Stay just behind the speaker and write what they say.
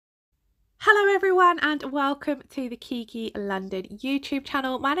Hello everyone and welcome to the Kiki London YouTube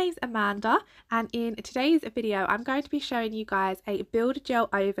channel. My name's Amanda and in today's video I'm going to be showing you guys a builder gel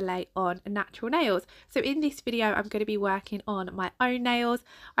overlay on natural nails. So in this video I'm going to be working on my own nails.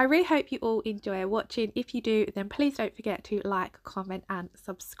 I really hope you all enjoy watching. If you do, then please don't forget to like, comment and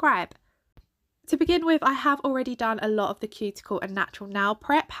subscribe. To begin with, I have already done a lot of the cuticle and natural nail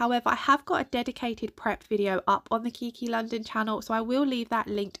prep. However, I have got a dedicated prep video up on the Kiki London channel, so I will leave that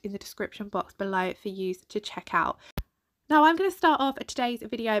linked in the description box below for you to check out. Now I'm going to start off today's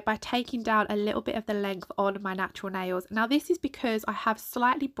video by taking down a little bit of the length on my natural nails. Now this is because I have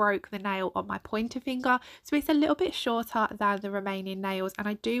slightly broke the nail on my pointer finger, so it's a little bit shorter than the remaining nails and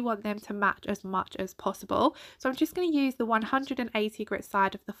I do want them to match as much as possible. So I'm just going to use the 180 grit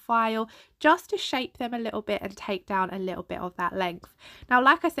side of the file just to shape them a little bit and take down a little bit of that length. Now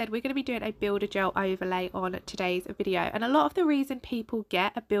like I said, we're going to be doing a builder gel overlay on today's video, and a lot of the reason people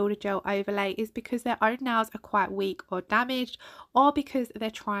get a builder gel overlay is because their own nails are quite weak or damaged, or because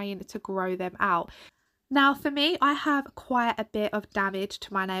they're trying to grow them out. Now for me, I have quite a bit of damage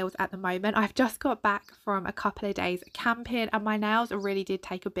to my nails at the moment. I've just got back from a couple of days camping and my nails really did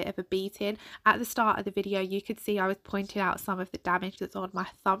take a bit of a beating. At the start of the video you could see I was pointing out some of the damage that's on my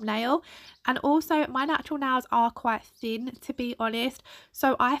thumbnail, and also my natural nails are quite thin, to be honest,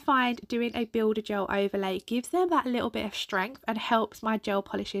 so I find doing a builder gel overlay gives them that little bit of strength and helps my gel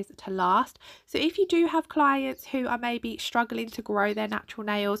polishes to last. So if you do have clients who are maybe struggling to grow their natural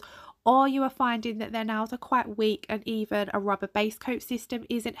nails, or you are finding that their nails are quite weak and even a rubber base coat system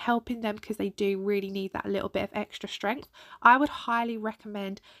isn't helping them because they do really need that little bit of extra strength, I would highly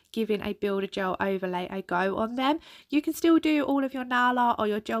recommend giving a builder gel overlay a go on them. You can still do all of your nail art or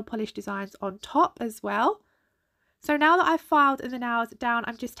your gel polish designs on top as well. So now that I've filed the nails down,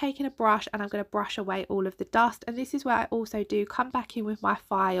 I'm just taking a brush and I'm going to brush away all of the dust, and this is where I also do come back in with my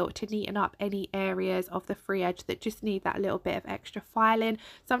file to neaten up any areas of the free edge that just need that little bit of extra filing.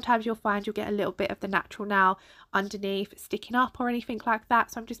 Sometimes you'll find you'll get a little bit of the natural nail underneath sticking up or anything like that,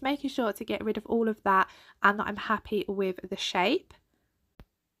 so I'm just making sure to get rid of all of that and that I'm happy with the shape.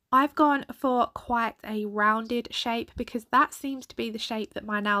 I've gone for quite a rounded shape because that seems to be the shape that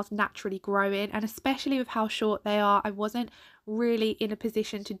my nails naturally grow in, and especially with how short they are, I wasn't really in a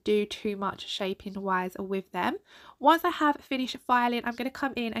position to do too much shaping wise with them. Once I have finished filing, I'm going to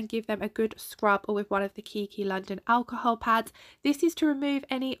come in and give them a good scrub with one of the Kiki London alcohol pads. This is to remove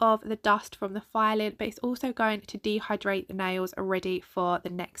any of the dust from the filing, but it's also going to dehydrate the nails ready for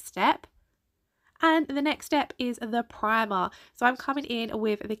the next step. And the next step is the primer. So I'm coming in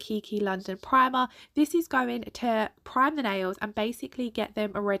with the Kiki London primer. This is going to prime the nails and basically get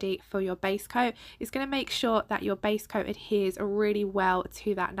them ready for your base coat. It's going to make sure that your base coat adheres really well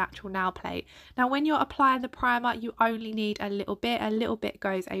to that natural nail plate. Now when you're applying the primer, you only need a little bit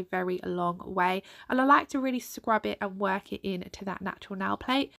goes a very long way, and I like to really scrub it and work it into that natural nail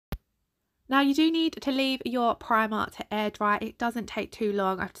plate. Now you do need to leave your primer to air dry. It doesn't take too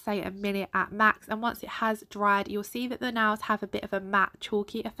long, I have to say a minute at max, and once it has dried you'll see that the nails have a bit of a matte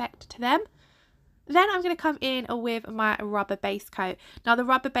chalky effect to them. Then I'm going to come in with my rubber base coat. Now the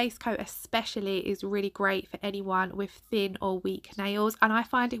rubber base coat especially is really great for anyone with thin or weak nails, and I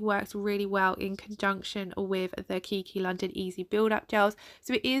find it works really well in conjunction with the Kiki London Easy Build Up gels.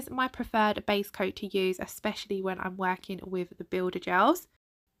 So it is my preferred base coat to use, especially when I'm working with the builder gels.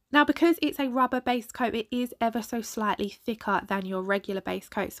 Now because it's a rubber base coat, it is ever so slightly thicker than your regular base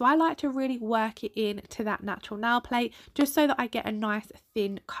coat, so I like to really work it into that natural nail plate just so that I get a nice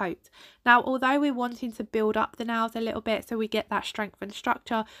thin coat. Now although we're wanting to build up the nails a little bit so we get that strength and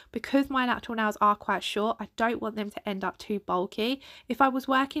structure, because my natural nails are quite short, I don't want them to end up too bulky. If I was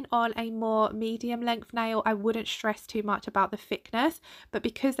working on a more medium length nail, I wouldn't stress too much about the thickness, but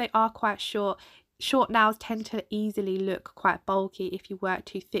because they are quite short nails tend to easily look quite bulky if you work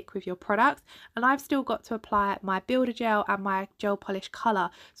too thick with your products, and I've still got to apply my builder gel and my gel polish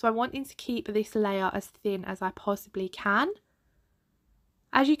colour, so I'm wanting to keep this layer as thin as I possibly can.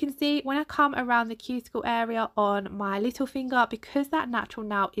 As you can see, when I come around the cuticle area on my little finger, because that natural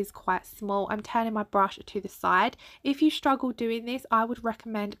nail is quite small, I'm turning my brush to the side. If you struggle doing this, I would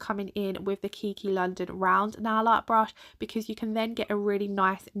recommend coming in with the Kiki London round nail art brush, because you can then get a really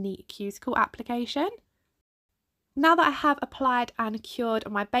nice neat cuticle application. Now that I have applied and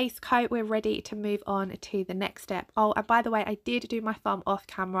cured my base coat, we're ready to move on to the next step. Oh, and by the way, I did do my thumb off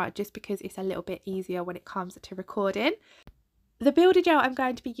camera just because it's a little bit easier when it comes to recording. The builder gel I'm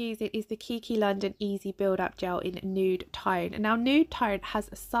going to be using is the Kiki London Easy Build Up Gel in Nude Tone. Now nude tone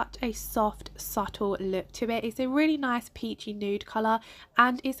has such a soft, subtle look to it. It's a really nice peachy nude colour,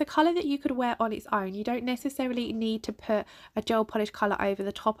 and it's a colour that you could wear on its own. You don't necessarily need to put a gel polish colour over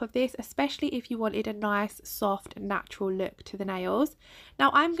the top of this, especially if you wanted a nice, soft, natural look to the nails. Now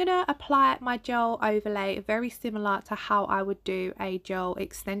I'm going to apply my gel overlay very similar to how I would do a gel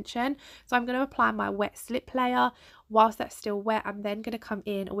extension. So I'm going to apply my wet slip layer. Whilst that's still wet, I'm then going to come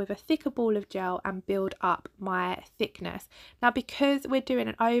in with a thicker ball of gel and build up my thickness. Now because we're doing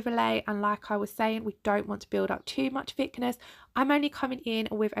an overlay, and like I was saying, we don't want to build up too much thickness, I'm only coming in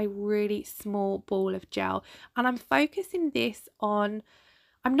with a really small ball of gel, and I'm focusing this on,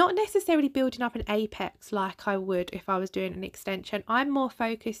 I'm not necessarily building up an apex like I would if I was doing an extension. I'm more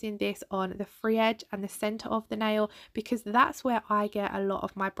focusing this on the free edge and the center of the nail, because that's where I get a lot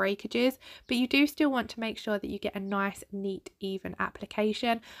of my breakages. But you do still want to make sure that you get a nice, neat, even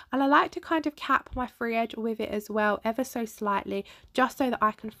application. And I like to kind of cap my free edge with it as well, ever so slightly, just so that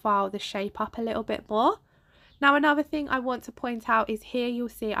I can file the shape up a little bit more. Now another thing I want to point out is here you'll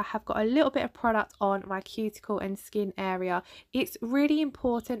see I have got a little bit of product on my cuticle and skin area. It's really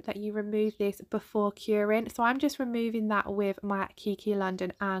important that you remove this before curing, so I'm just removing that with my Kiki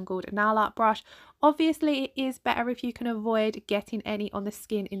London angled nail art brush. Obviously it is better if you can avoid getting any on the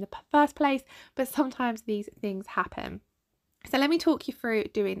skin in the first place, but sometimes these things happen. So let me talk you through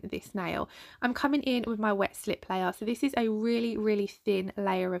doing this nail. I'm coming in with my wet slip layer. So this is a really thin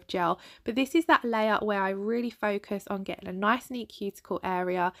layer of gel, but this is that layer where I really focus on getting a nice neat cuticle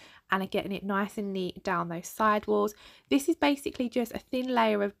area and getting it nice and neat down those side walls. This is basically just a thin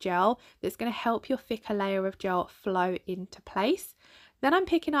layer of gel that's going to help your thicker layer of gel flow into place. Then I'm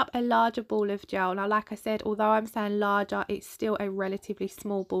picking up a larger ball of gel. Now, like I said, although I'm saying larger, it's still a relatively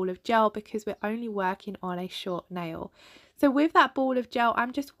small ball of gel because we're only working on a short nail. So with that ball of gel,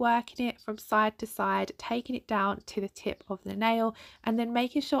 I'm just working it from side to side, taking it down to the tip of the nail, and then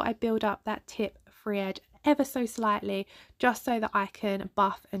making sure I build up that tip free edge ever so slightly, just so that I can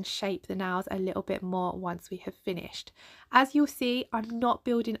buff and shape the nails a little bit more once we have finished. As you'll see, I'm not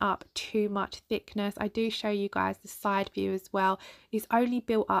building up too much thickness. I do show you guys the side view as well. It's only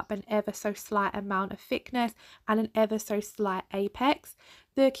built up an ever so slight amount of thickness and an ever so slight apex.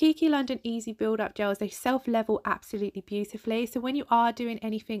 The Kiki London Easy Build Up Gels, they self-level absolutely beautifully. So when you are doing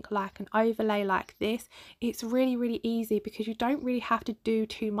anything like an overlay like this, it's really easy because you don't really have to do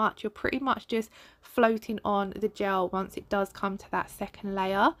too much. You're pretty much just floating on the gel once it does come to that second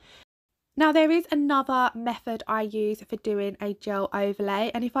layer. Now there is another method I use for doing a gel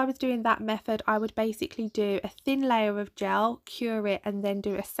overlay, and if I was doing that method I would basically do a thin layer of gel, cure it, and then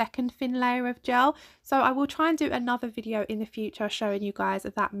do a second thin layer of gel. So I will try and do another video in the future showing you guys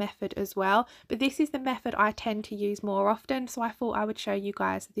that method as well, but this is the method I tend to use more often, so I thought I would show you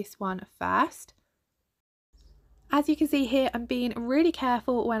guys this one first. As you can see here, I'm being really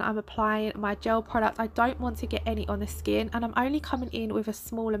careful when I'm applying my gel product. I don't want to get any on the skin, and I'm only coming in with a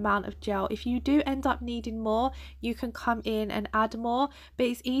small amount of gel. If you do end up needing more, you can come in and add more, but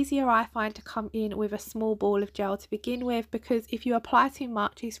it's easier, I find, to come in with a small ball of gel to begin with, because if you apply too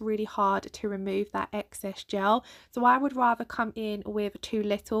much, it's really hard to remove that excess gel. So I would rather come in with too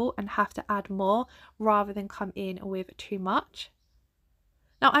little and have to add more rather than come in with too much.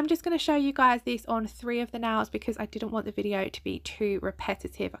 Now I'm just going to show you guys this on 3 of the nails because I didn't want the video to be too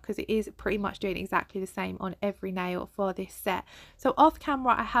repetitive, because it is pretty much doing exactly the same on every nail for this set. So off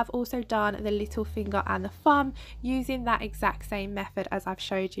camera I have also done the little finger and the thumb using that exact same method as I've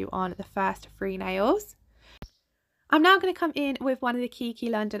showed you on the first 3 nails. I'm now going to come in with one of the Kiki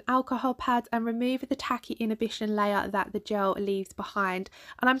London alcohol pads and remove the tacky inhibition layer that the gel leaves behind.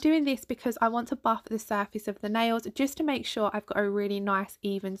 And I'm doing this because I want to buff the surface of the nails just to make sure I've got a really nice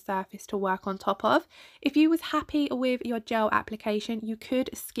even surface to work on top of. If you was happy with your gel application, you could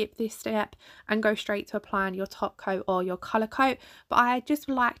skip this step and go straight to applying your top coat or your colour coat. But I just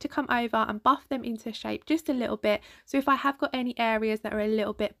like to come over and buff them into shape just a little bit. So if I have got any areas that are a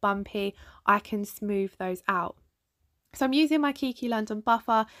little bit bumpy, I can smooth those out. So I'm using my Kiki London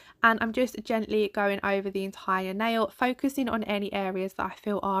buffer and I'm just gently going over the entire nail, focusing on any areas that I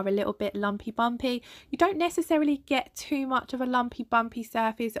feel are a little bit lumpy bumpy. You don't necessarily get too much of a lumpy bumpy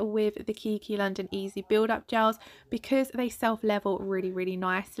surface with the Kiki London Easy Build Up Gels because they self-level really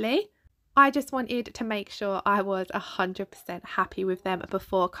nicely. I just wanted to make sure I was 100% happy with them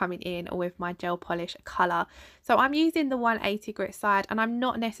before coming in with my gel polish colour. So I'm using the 180 grit side, and I'm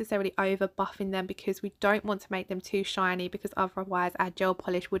not necessarily over buffing them because we don't want to make them too shiny, because otherwise our gel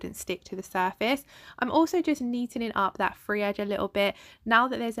polish wouldn't stick to the surface. I'm also just neatening up that free edge a little bit. Now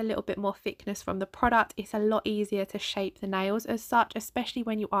that there's a little bit more thickness from the product, it's a lot easier to shape the nails as such, especially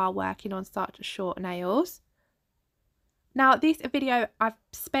when you are working on such short nails. Now this video, I've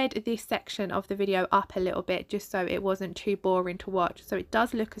sped this section of the video up a little bit just so it wasn't too boring to watch. So it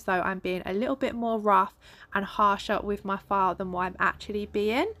does look as though I'm being a little bit more rough and harsher with my file than what I'm actually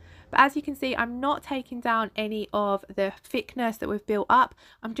being. But as you can see, I'm not taking down any of the thickness that we've built up.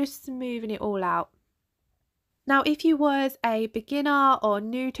 I'm just smoothing it all out. Now, if you was a beginner or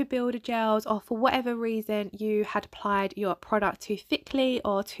new to builder gels, or for whatever reason you had applied your product too thickly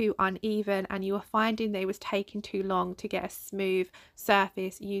or too uneven and you were finding that it was taking too long to get a smooth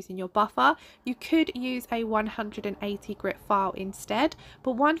surface using your buffer, you could use a 180 grit file instead.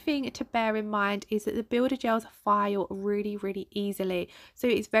 But one thing to bear in mind is that the builder gels file really easily, so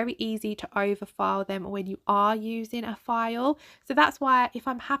it's very easy to over file them when you are using a file. So that's why if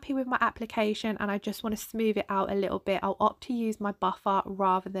I'm happy with my application and I just want to smooth it out a little bit, I'll opt to use my buffer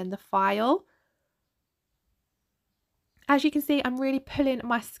rather than the file. As you can see, I'm really pulling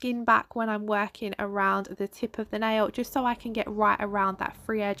my skin back when I'm working around the tip of the nail, just so I can get right around that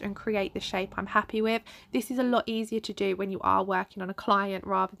free edge and create the shape I'm happy with. This is a lot easier to do when you are working on a client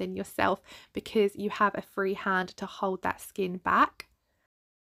rather than yourself, because you have a free hand to hold that skin back.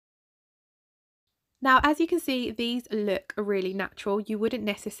 Now, as you can see, these look really natural. You wouldn't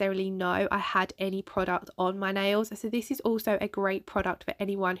necessarily know I had any product on my nails. So this is also a great product for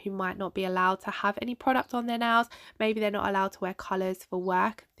anyone who might not be allowed to have any product on their nails. Maybe they're not allowed to wear colours for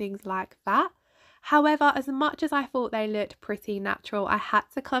work, things like that. However, as much as I thought they looked pretty natural, I had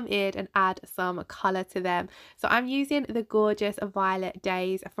to come in and add some colour to them. So I'm using the gorgeous Violet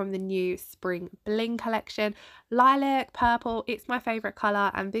Days from the new Spring Bling collection. Lilac, purple, it's my favourite colour,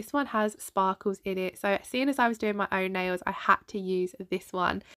 and this one has sparkles in it. So seeing as I was doing my own nails, I had to use this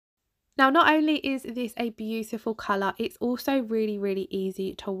one. Now, not only is this a beautiful colour, it's also really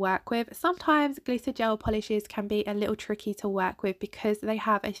easy to work with. Sometimes glitter gel polishes can be a little tricky to work with because they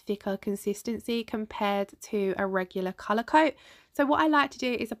have a thicker consistency compared to a regular colour coat. So what I like to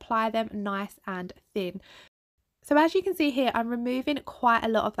do is apply them nice and thin. So as you can see here, I'm removing quite a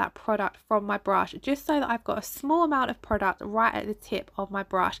lot of that product from my brush, just so that I've got a small amount of product right at the tip of my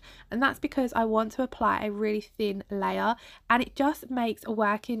brush. And that's because I want to apply a really thin layer, and it just makes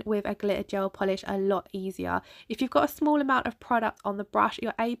working with a glitter gel polish a lot easier. If you've got a small amount of product on the brush,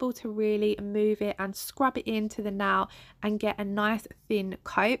 you're able to really move it and scrub it into the nail and get a nice thin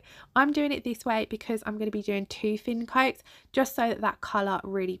coat. I'm doing it this way because I'm going to be doing 2 thin coats, just so that that colour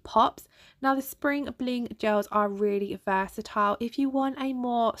really pops. Now, the Spring Bling gels are really versatile. If you want a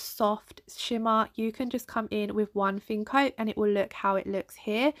more soft shimmer, you can just come in with 1 thin coat and it will look how it looks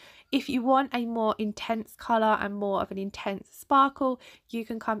here. If you want a more intense colour and more of an intense sparkle, you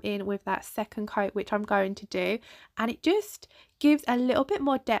can come in with that 2nd coat, which I'm going to do, and it just gives a little bit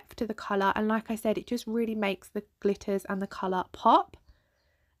more depth to the colour, and like I said, it just really makes the glitters and the colour pop.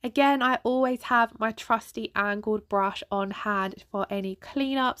 Again, I always have my trusty angled brush on hand for any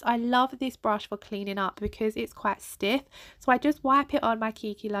cleanups. I love this brush for cleaning up because it's quite stiff. So I just wipe it on my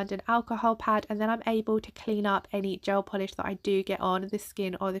Kiki London alcohol pad, and then I'm able to clean up any gel polish that I do get on the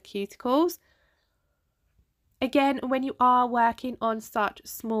skin or the cuticles. Again, when you are working on such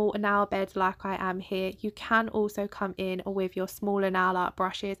small nail beds like I am here, you can also come in with your smaller nail art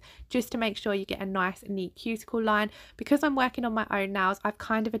brushes just to make sure you get a nice neat cuticle line. Because I'm working on my own nails, I've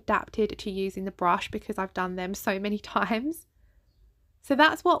kind of adapted to using the brush because I've done them so many times. So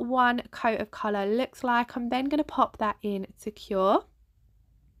that's what 1 coat of colour looks like. I'm then going to pop that in to cure.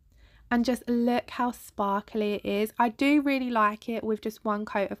 And just look how sparkly it is. I do really like it with just 1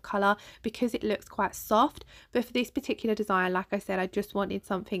 coat of colour because it looks quite soft. But for this particular design, like I said, I just wanted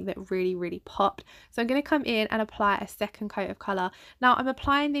something that really popped. So I'm going to come in and apply a 2nd coat of colour. Now, I'm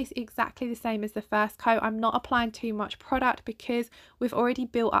applying this exactly the same as the 1st coat. I'm not applying too much product because we've already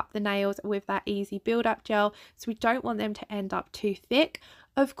built up the nails with that easy build up gel. So we don't want them to end up too thick.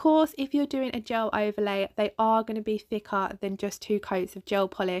 Of course, if you're doing a gel overlay, they are going to be thicker than just 2 coats of gel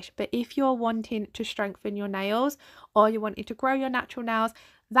polish. But if you're wanting to strengthen your nails or you're wanting to grow your natural nails,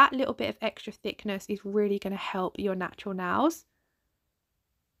 that little bit of extra thickness is really going to help your natural nails.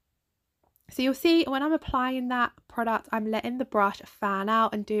 So you'll see when I'm applying that product, I'm letting the brush fan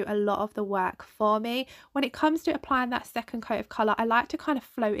out and do a lot of the work for me. When it comes to applying that second coat of colour, I like to kind of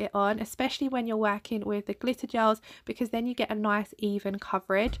float it on, especially when you're working with the glitter gels, because then you get a nice even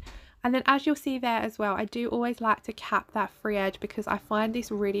coverage. And then as you'll see there as well, I do always like to cap that free edge because I find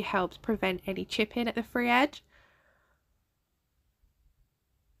this really helps prevent any chipping at the free edge.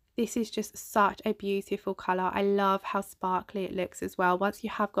 This is just such a beautiful colour. I love how sparkly it looks as well once you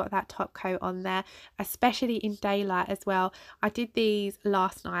have got that top coat on there, especially in daylight as well. I did these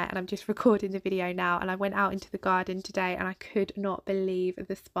last night and I'm just recording the video now, and I went out into the garden today and I could not believe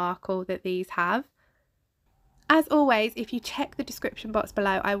the sparkle that these have. As always, if you check the description box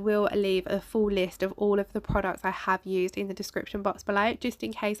below, I will leave a full list of all of the products I have used in the description box below, just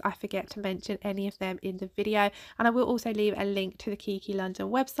in case I forget to mention any of them in the video. And I will also leave a link to the Kiki London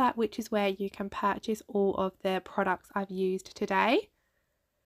website, which is where you can purchase all of the products I've used today.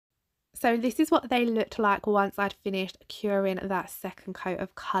 So this is what they looked like once I'd finished curing that second coat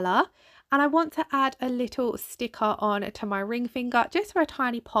of colour. And I want to add a little sticker on to my ring finger just for a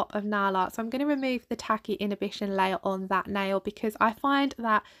tiny pop of nail art. So I'm going to remove the tacky inhibition layer on that nail because I find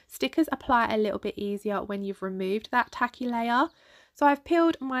that stickers apply a little bit easier when you've removed that tacky layer. So I've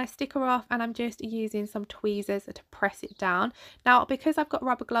peeled my sticker off and I'm just using some tweezers to press it down. Now, because I've got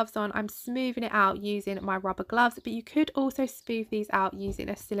rubber gloves on, I'm smoothing it out using my rubber gloves, but you could also smooth these out using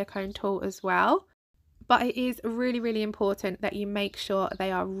a silicone tool as well. But it is really important that you make sure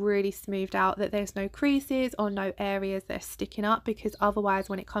they are really smoothed out, that there's no creases or no areas that are sticking up, because otherwise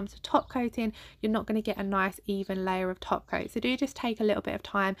when it comes to top coating, you're not going to get a nice even layer of top coat. So do just take a little bit of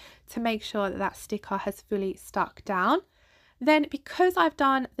time to make sure that that sticker has fully stuck down. Then, because I've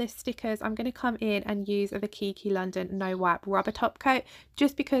done the stickers, I'm going to come in and use the Kiki London No Wipe Rubber Top Coat,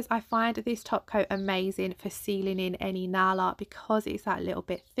 just because I find this top coat amazing for sealing in any nail art because it's that little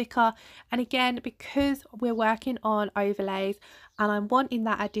bit thicker. And again, because we're working on overlays and I'm wanting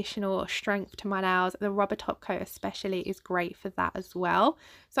that additional strength to my nails, the rubber top coat especially is great for that as well.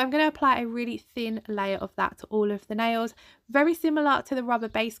 So I'm going to apply a really thin layer of that to all of the nails. Very similar to the rubber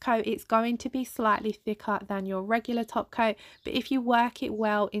base coat, it's going to be slightly thicker than your regular top coat, but if you work it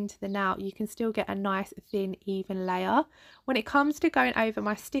well into the nail, you can still get a nice thin even layer. When it comes to going over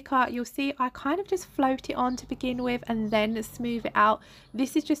my sticker, you'll see I kind of just float it on to begin with and then smooth it out.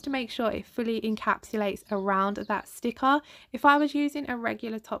 This is just to make sure it fully encapsulates around that sticker. If I was using a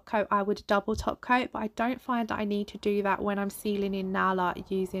regular top coat, I would double top coat, but I don't find that I need to do that when I'm sealing in nail art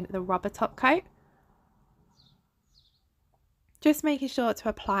using the rubber top coat. Just making sure to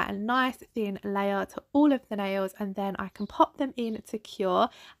apply a nice thin layer to all of the nails, and then I can pop them in to cure.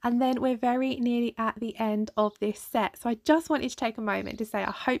 And then we're very nearly at the end of this set. So I just wanted to take a moment to say I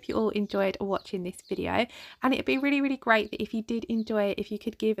hope you all enjoyed watching this video, and it'd be really great that if you did enjoy it, if you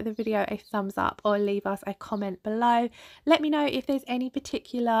could give the video a thumbs up or leave us a comment below. Let me know if there's any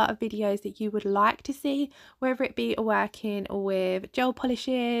particular videos that you would like to see, whether it be working with gel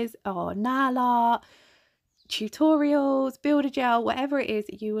polishes or nail art, tutorials, build a gel, whatever it is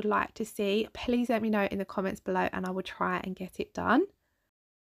that you would like to see, please let me know in the comments below and I will try and get it done.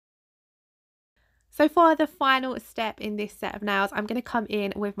 So for the final step in this set of nails, I'm going to come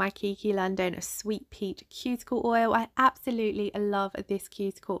in with my Kiki London Sweet Peach Cuticle Oil. I absolutely love this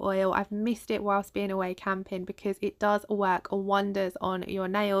cuticle oil. I've missed it whilst being away camping because it does work wonders on your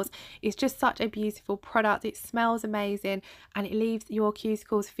nails. It's just such a beautiful product. It smells amazing and it leaves your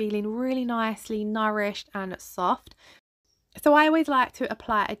cuticles feeling really nicely nourished and soft. So I always like to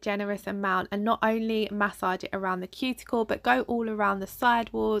apply a generous amount and not only massage it around the cuticle, but go all around the side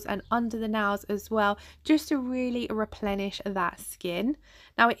walls and under the nails as well, just to really replenish that skin.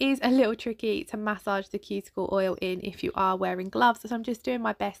 Now it is a little tricky to massage the cuticle oil in if you are wearing gloves, so I'm just doing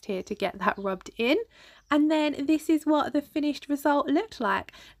my best here to get that rubbed in. And then this is what the finished result looked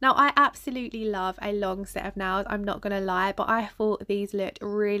like. Now I absolutely love a long set of nails, I'm not gonna lie, but I thought these looked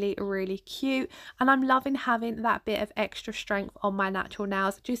really cute, and I'm loving having that bit of extra strength on my natural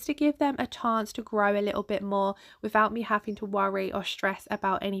nails just to give them a chance to grow a little bit more without me having to worry or stress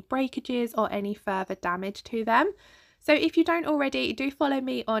about any breakages or any further damage to them. So if you don't already, do follow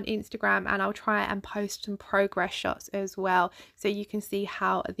me on Instagram and I'll try and post some progress shots as well so you can see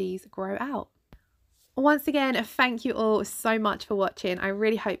how these grow out. Once again, thank you all so much for watching. I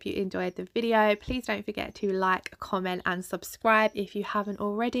really hope you enjoyed the video. Please don't forget to like, comment and subscribe if you haven't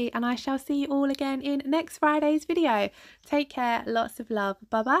already, and I shall see you all again in next Friday's video. Take care, lots of love,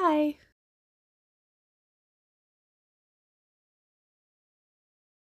 bye bye.